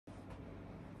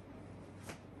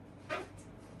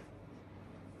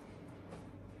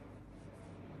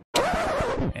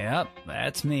Yep,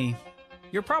 that's me.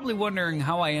 You're probably wondering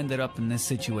how I ended up in this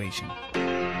situation.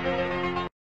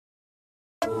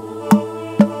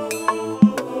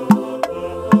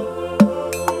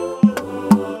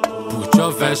 Put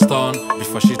your vest on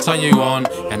before she turn you on.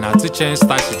 And now to change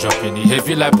style, she dropping the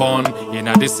heavy like on. In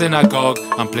the synagogue,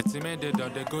 and plenty men they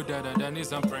done, they go down on their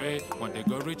knees and pray. When they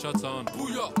go reach your turn,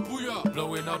 booyah, booyah.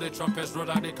 Blowing out the trumpets, roll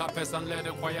out the carpets, and let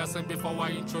the choir sing before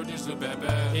I introduce you, baby.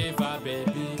 Eva,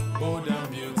 baby, bold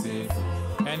and beautiful.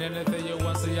 And anything you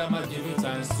want, say I'ma give you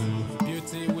chance to.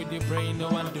 Beauty with the brain, no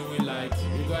one do it like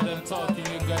you. You got them talking,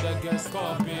 you gotta get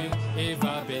scorpion.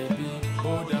 Eva, baby,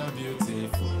 bold and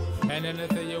beautiful. And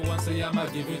anything you want, say I'ma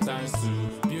give you chance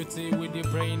to. Beauty with the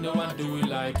brain, no one do it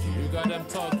like you. You got them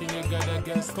talking, you gotta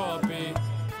get scorpion.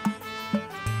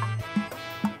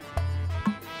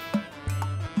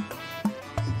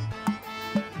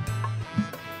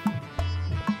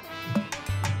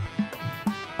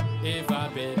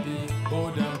 Eva, baby,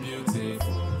 bold and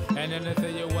beautiful. And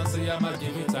anything you want, say I'ma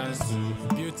give you chance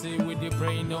to. Beauty with the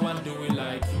brain, no one do it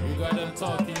like you. You got them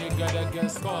talking, you gotta get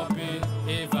scorpion.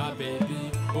 Eva,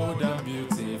 baby, bold and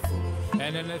beautiful.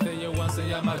 And anything you want,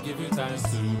 say I'ma give you chance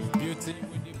to. Beauty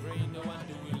with the brain, no one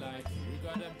do it like you. You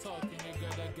got them talking, you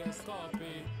gotta get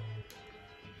scorpion.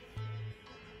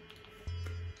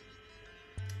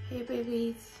 Hey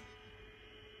babies,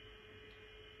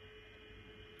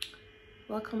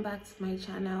 welcome back to my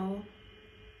channel.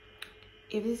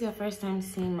 If this is your first time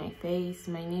seeing my face,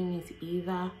 my name is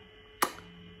Eva,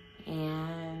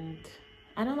 and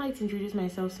I don't like to introduce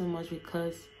myself so much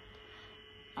because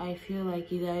I feel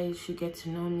like you guys should get to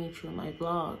know me through my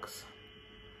vlogs.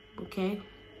 Okay?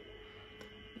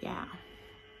 Yeah.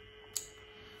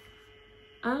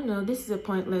 I don't know, this is a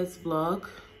pointless vlog.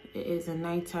 It is a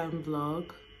nighttime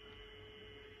vlog.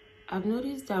 I've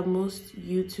noticed that most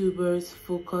YouTubers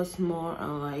focus more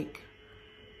on like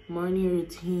morning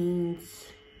routines,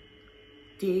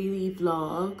 daily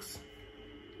vlogs.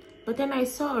 But then I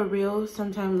saw a reel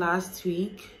sometime last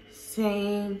week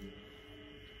saying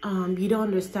you don't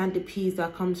understand the peace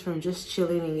that comes from just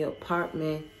chilling in your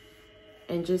apartment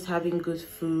and just having good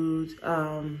food.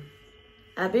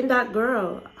 I've been that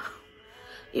girl.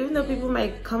 Even though people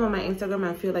might come on my Instagram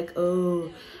and feel like, oh,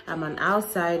 I'm an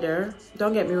outsider.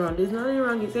 Don't get me wrong, there's nothing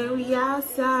wrong in saying we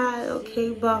outside,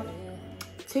 okay? But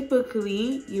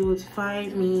typically, you would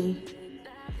find me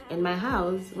in my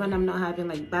house when I'm not having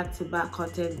like back-to-back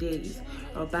content days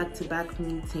or back-to-back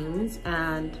meetings.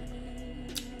 And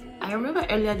I remember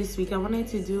earlier this week, I wanted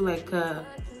to do like a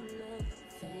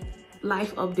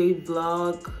life update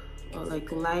vlog or like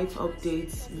life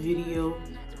updates video.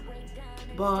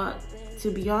 But to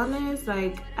be honest,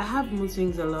 like I have mood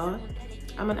swings a lot.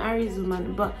 I'm an Aries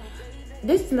woman, but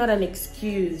this is not an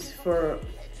excuse for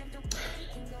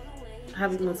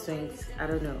having mood swings. I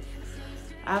don't know.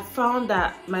 I found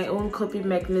that my own coping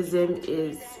mechanism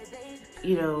is,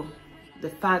 you know, the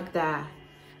fact that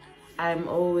I'm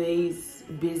always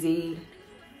busy.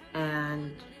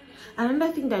 And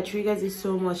another thing that triggers it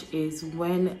so much is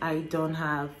when I don't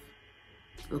have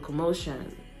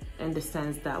locomotion, in the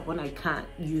sense that when I can't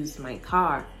use my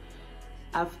car.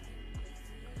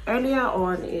 Earlier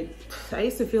on, I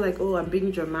used to feel like, oh, I'm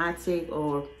being dramatic,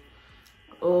 or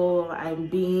oh, I'm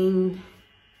being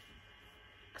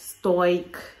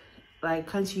stoic, like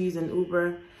can't you use an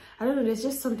Uber? I don't know, there's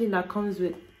just something that comes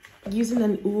with using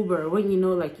an Uber when you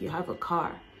know like you have a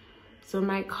car. So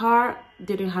my car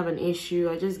didn't have an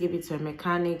issue. I just gave it to a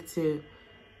mechanic to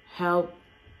help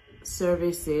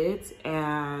service it,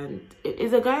 and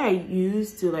it's a guy I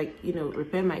use to, like, you know,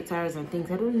 repair my tires and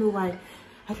things. I don't know why.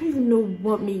 I don't even know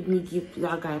what made me give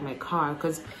that guy my car,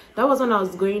 because that was when I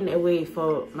was going away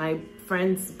for my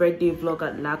friend's birthday vlog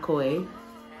at Lakoe.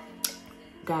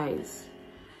 Guys,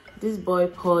 this boy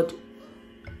poured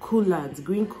coolant,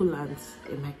 green coolant,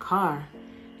 in my car,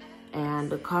 and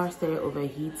the car started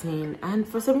overheating. And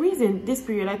for some reason this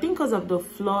period, I think because of the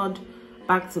flood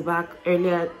back-to-back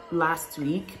earlier last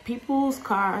week, people's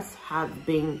cars have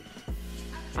been,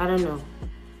 I don't know,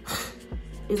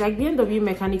 it's like BMW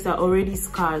mechanics are already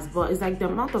scarce, but it's like the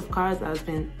amount of cars that has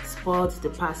been spoiled the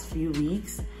past few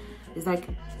weeks. It's like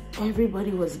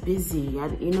everybody was busy,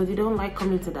 and you know, they don't like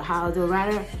coming to the house. They'll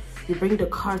rather you bring the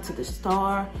car to the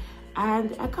store,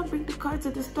 and I can't bring the car to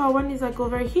the store when it's like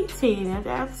overheating, and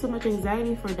I have so much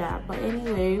anxiety for that. But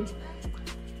anyway,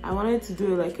 I wanted to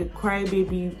do like a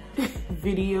crybaby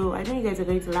video. I know you guys are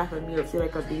going to laugh at me or feel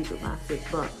like I'm being dramatic,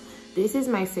 but this is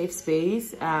my safe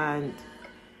space. And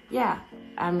yeah,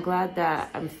 I'm glad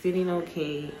that I'm feeling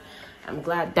okay. I'm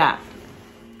glad that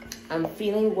I'm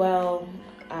feeling well,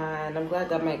 and I'm glad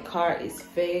that my car is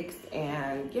fixed.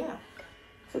 And yeah,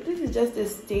 So this is just a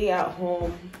stay at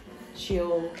home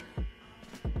chill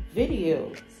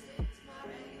video.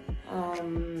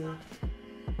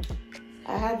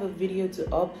 I have a video to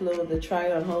upload, the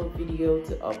try on haul video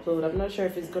to upload. I'm not sure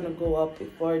if it's gonna go up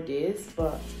before this,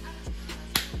 but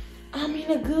I'm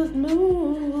in a good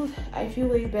mood. I feel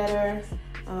way better.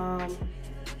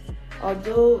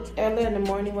 Although early in the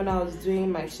morning when I was doing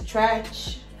my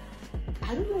stretch,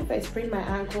 I don't know if I sprained my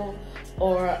ankle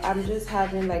or I'm just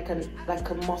having like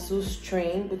a muscle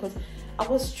strain, because I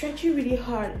was stretching really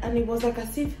hard and it was like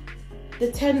as if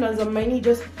the tendons on my knee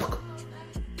just.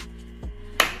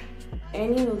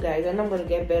 Anywho guys, and I'm gonna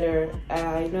get better.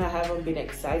 I know I haven't been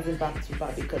exercising back to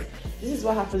back because this is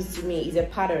what happens to me. It's a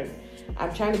pattern.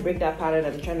 I'm trying to break that pattern.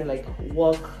 I'm trying to like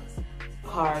work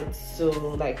hard, so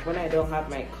like when I don't have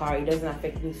my car, it doesn't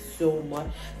affect me so much.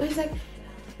 But it's like,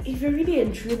 if you're really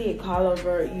and truly a car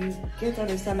lover, you get to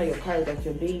understand that your car is like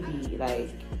your baby. Like,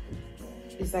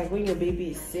 it's like when your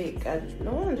baby is sick, and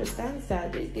no one understands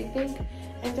that. They think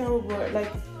enter over.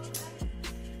 Like,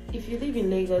 if you live in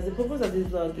Lagos, the purpose of this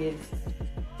vlog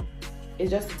is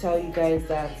just to tell you guys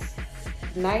that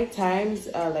night times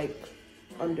are like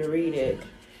underrated.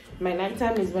 My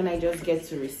nighttime is when I just get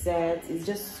to reset. It's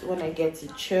just when I get to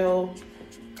chill,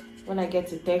 when I get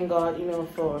to thank God, you know,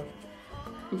 for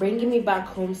bringing me back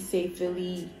home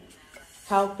safely,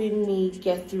 helping me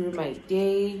get through my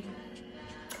day.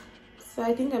 So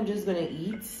I think I'm just gonna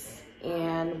eat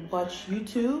and watch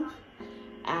YouTube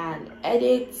and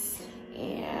edit,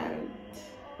 and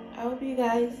I hope you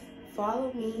guys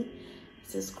follow me,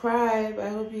 subscribe. I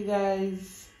hope you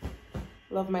guys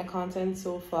love my content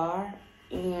so far.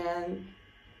 And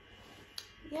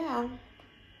yeah,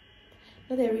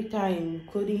 not every time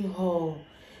clothing haul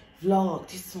vlog,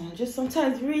 this one, just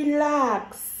sometimes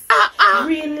relax.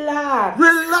 Relax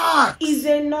is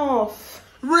enough.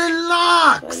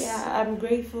 Relax. But yeah, I'm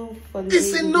grateful for the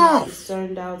it's way enough. It's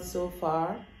turned out so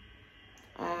far,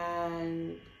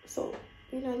 and so,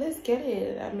 you know, let's get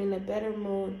it. I'm in a better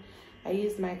mood. I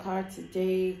used my car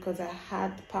today because I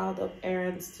had piled up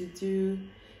errands to do,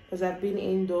 because I've been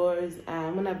indoors,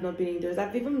 and when I've not been indoors,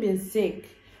 I've even been sick.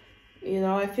 You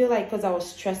know, I feel like because I was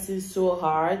stressing so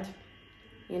hard,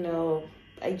 you know,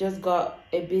 I just got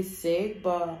a bit sick,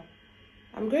 but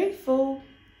I'm grateful.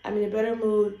 I'm in a better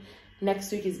mood.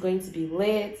 Next week is going to be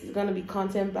lit. It's going to be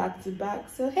content back to back.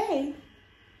 So, hey,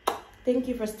 thank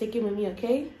you for sticking with me,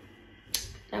 okay?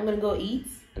 I'm going to go eat,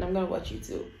 and I'm going to watch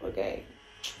YouTube, okay?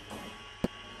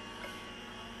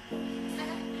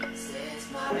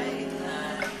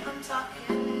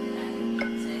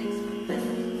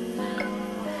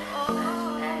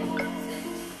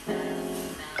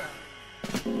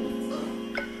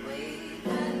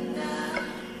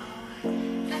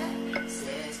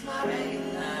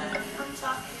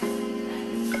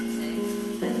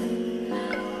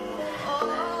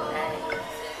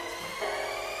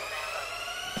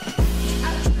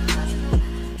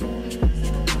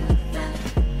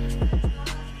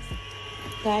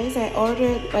 Guys, I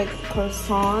ordered like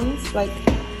croissants. Like,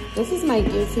 this is my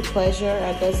guilty pleasure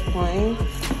at this point.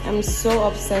 I'm so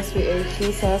obsessed with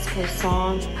Erikaisa's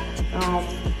croissant.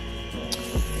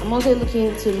 I'm also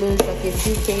looking to lose like a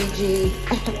few kg.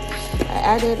 I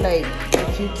added like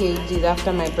a few kgs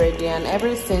after my birthday, and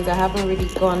ever since I haven't really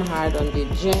gone hard on the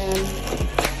gym.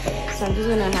 So I'm just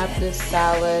gonna have this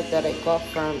salad that I got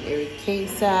from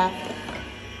Erikaisa.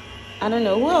 I don't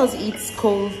know who else eats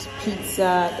cold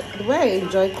pizza. The way I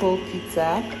enjoy cold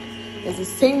pizza is the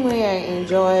same way I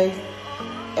enjoy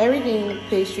everything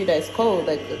pastry that's cold,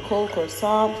 like the cold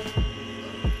croissant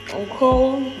and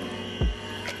cold.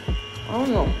 I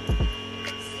don't know.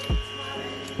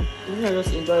 I think I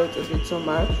just enjoy it a bit so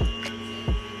much.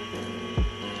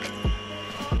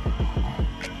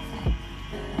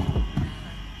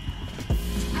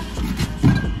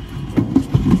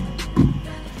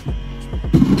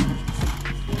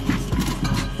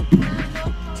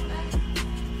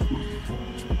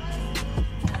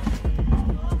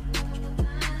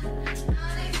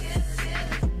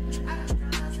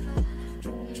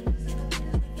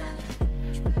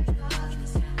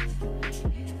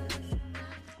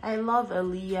 I love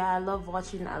Aaliyah. I love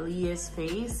watching Aaliyah's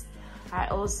face. I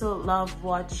also love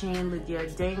watching Lydia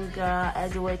Denga,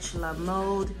 Edward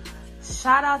Lamode.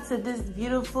 Shout out to these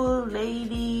beautiful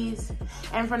ladies.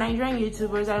 And for Nigerian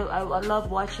YouTubers, I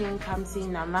love watching Kamsi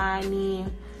Namani,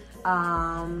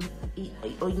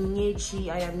 Oyinyechi,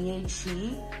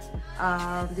 Ayamechi.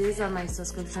 These are my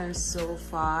subscriptions so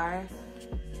far.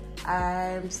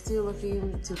 I'm still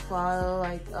looking to follow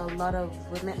like a lot of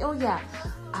women. Oh yeah,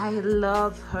 I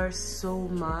love her so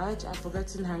much. I've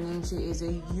forgotten her name. She is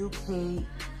a UK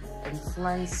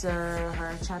influencer.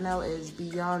 Her channel is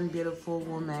Beyond Beautiful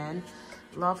Woman.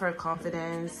 Love her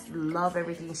confidence, love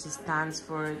everything she stands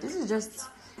for. This is just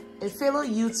a fellow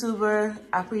YouTuber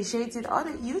appreciating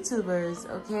other YouTubers,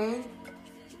 okay?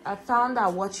 I found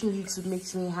that watching YouTube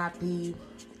makes me happy.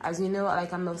 As you know,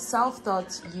 like, I'm a self-taught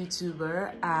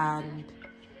YouTuber, and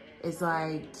it's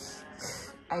like,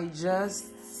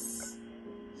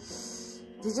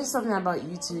 there's just something about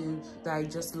YouTube that I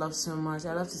just love so much.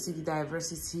 I love to see the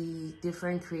diversity,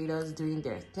 different creators doing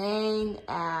their thing,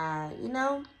 and you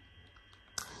know,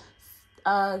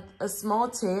 a small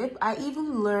tip, I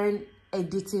even learned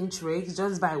editing tricks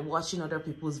just by watching other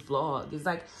people's vlog. It's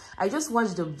like, I just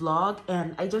watch the vlog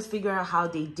and I just figure out how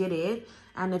they did it,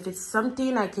 and if it's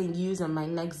something I can use in my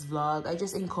next vlog, I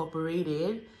just incorporate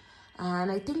it.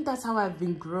 And I think that's how I've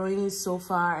been growing so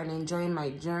far and enjoying my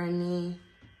journey.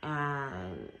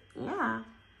 And yeah,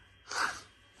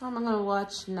 what am I gonna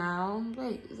watch now?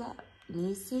 Wait, is that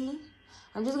Nisi?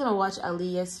 I'm just gonna watch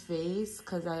Aaliyah's face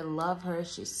because I love her.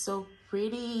 She's so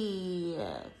pretty.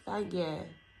 Thank you.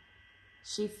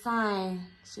 She fine,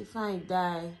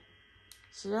 die.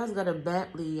 She just got a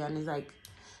Bentley, and it's like,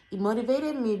 it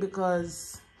motivated me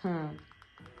because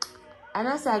I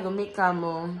know say I go make her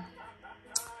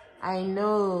I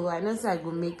know say I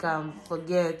go make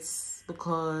forget,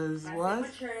 because what?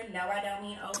 No, I don't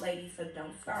mean old lady, so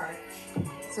don't start.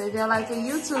 So if you're like a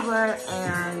YouTuber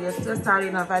and you're still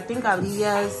starting off, I think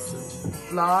Aaliyah's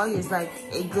vlog is like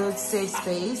a good safe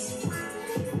space.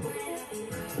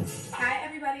 Hi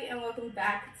everybody, and welcome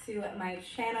back to my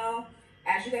channel.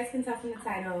 As you guys can tell from the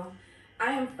title,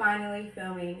 I am finally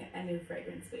filming a new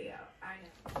fragrance video. I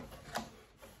know.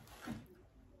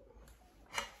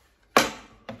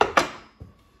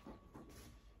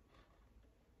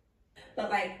 But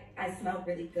like, I smell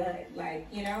really good, like,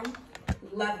 you know,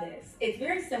 love this. It's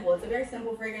very simple. It's a very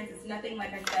simple fragrance. It's nothing,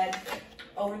 like I said,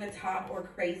 over the top or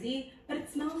crazy, but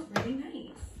it smells really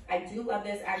nice. I do love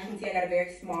this. As you can see, I got a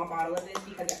very small bottle of this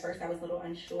because at first I was a little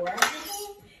unsure.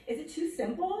 Is it too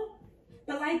simple?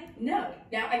 But like, no.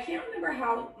 Now, I can't remember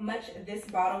how much this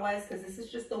bottle was because this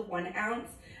is just the 1 ounce.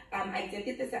 I did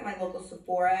get this at my local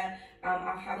Sephora.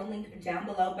 I'll have a link down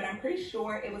below, but I'm pretty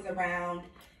sure it was around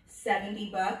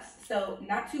 70 bucks. So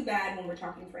not too bad when we're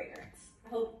talking fragrance. I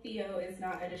hope Theo is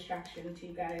not a distraction to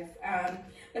you guys.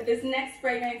 But this next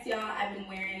fragrance, y'all, I've been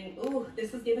wearing, ooh,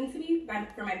 this was given to me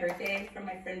for my birthday from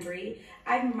my friend Brie.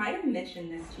 I might have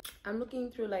mentioned this to you. I'm looking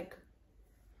through like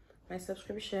my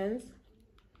subscriptions,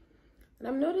 and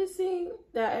I'm noticing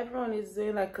that everyone is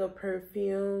doing like a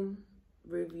perfume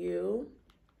review.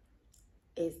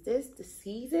 Is this the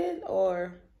season,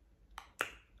 or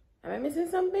am I missing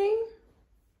something?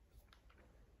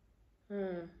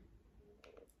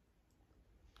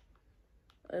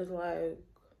 It's like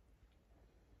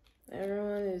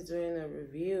everyone is doing a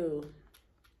review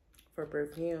for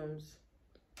perfumes.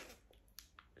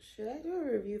 Should I do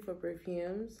a review for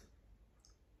perfumes?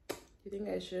 You think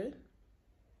I should?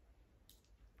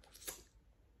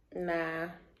 Nah.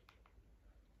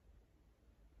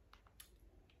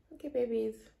 Okay,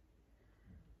 babies.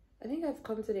 I think I've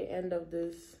come to the end of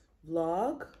this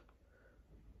vlog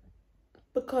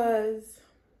because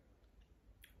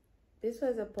this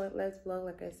was a pointless vlog,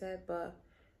 like I said, but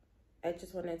I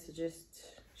just wanted to just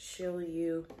show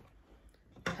you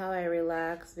how I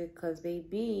relax, because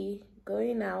baby,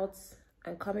 going out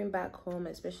and coming back home,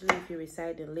 especially if you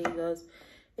reside in Lagos,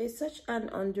 is such an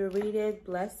underrated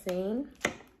blessing,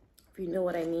 if you know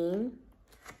what I mean.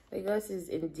 Lagos is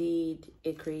indeed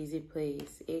a crazy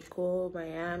place. Eko,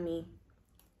 Miami,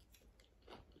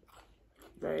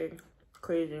 very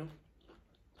crazy.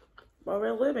 But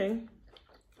we're living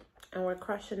and we're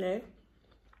crushing it,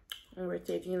 and we're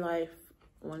taking life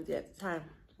one day at a time,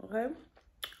 okay?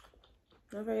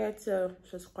 Don't forget to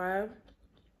subscribe.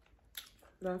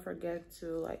 Don't forget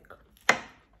to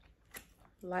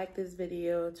like this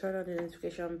video, turn on the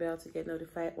notification bell to get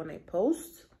notified when I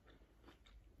post.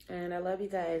 And I love you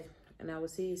guys, and I will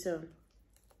see you soon.